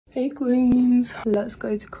Hey queens, let's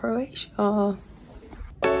go to Croatia.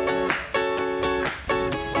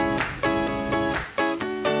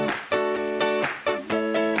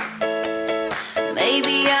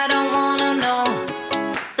 Baby, I don't wanna know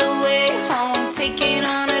the way home. Taking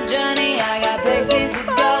on a journey, I got places to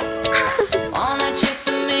go. Wanna chase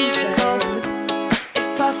a miracle,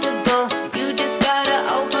 it's possible. You just gotta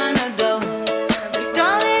open the door.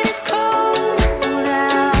 Darling, it's cold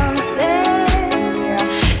out there.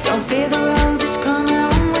 Don't fear the road, just come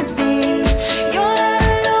along with me. You're not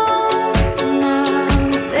alone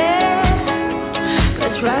out there.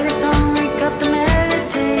 Let's write a song, wake up the melody.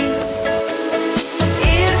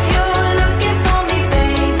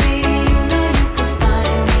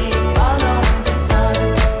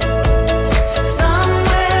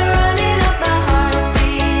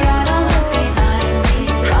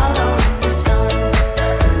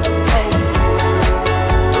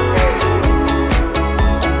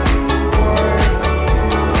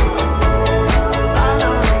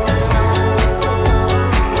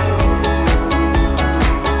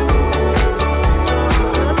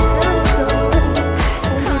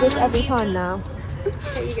 Every time now.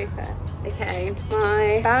 Okay, you go first. Okay,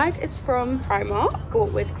 my bag is from Primark,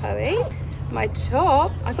 bought with Chloe. My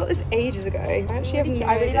top, I got this ages ago. I actually have no idea.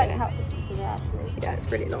 I really like how this is actually. Yeah,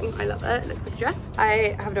 it's really long. I love it. It looks like a dress.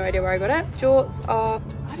 I have no idea where I got it. Shorts are,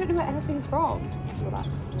 I don't know where anything's from. Well,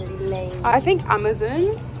 that's really lame. I think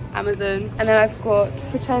Amazon. And then I've got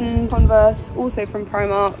pretend Converse, also from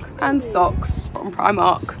Primark, and socks from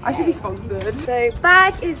Primark. I should be sponsored. So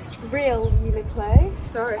bag is real Uniqlo.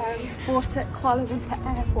 Sorry. Bought at Kuala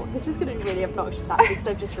Lumpur Airport. This is going to be really obnoxious actually because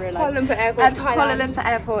I've just realised. Kuala Lumpur Airport, Thailand. Kuala Lumpur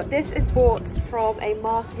Airport. This is bought from a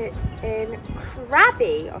market in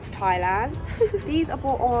Krabi of Thailand. These are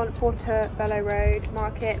bought on Portobello Road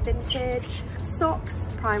Market. Vintage socks,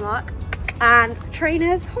 Primark. And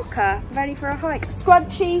trainers, Hoka, ready for a hike.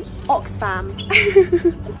 Scrunchy, Oxfam.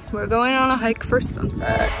 We're going on a hike for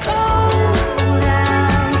sunset.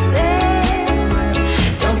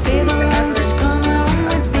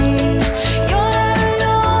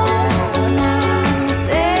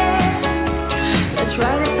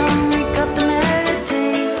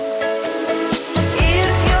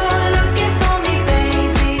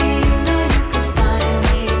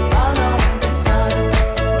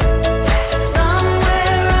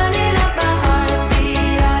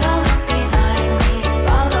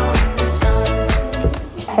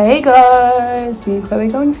 Hey guys, me and Chloe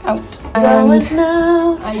going out. And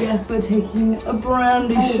now. I guess we're taking a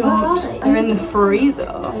brandy shot. They're in the freezer.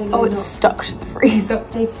 Oh, it's stuck to the freezer.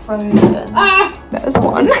 They've frozen. Ah! There's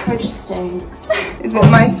one. This fridge stinks. Is it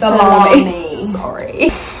my salami? Sorry.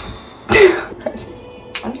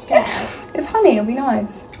 I'm scared. It's honey, it'll be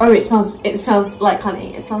nice. Oh, it smells like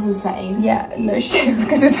honey. It smells insane. Yeah, no shit,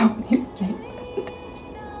 because it's honey.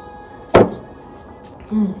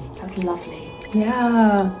 That's lovely.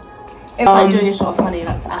 Yeah. I'm doing a shot of honey.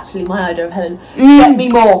 That's actually my idea of heaven. Get me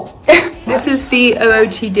more. This is the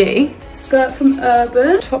OOTD. Skirt from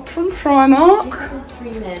Urban. Top from Primark.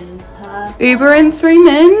 Uber in 3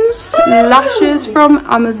 mins. Lashes from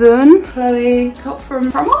Amazon. Chloe. Top from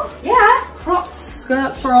Primark. Yeah. Crocs.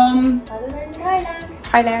 Skirt from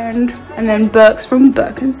Thailand. And then Birks from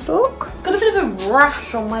Birkenstock. Got a bit of a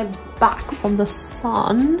rash on my back from the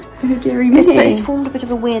sun. Oh dearie me. It's formed a bit of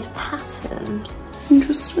a weird pattern.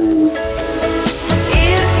 Interesting. If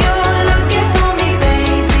you're looking for me,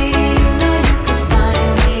 baby, you know you can find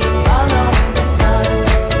me. Follow the sun.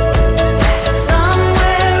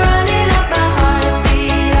 Somewhere running up my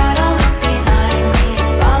heartbeat. I don't look behind me.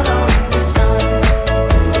 Follow the sun.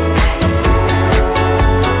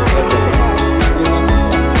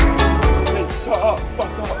 Shut up,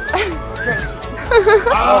 fuck up.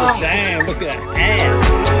 Oh damn, look at that ass.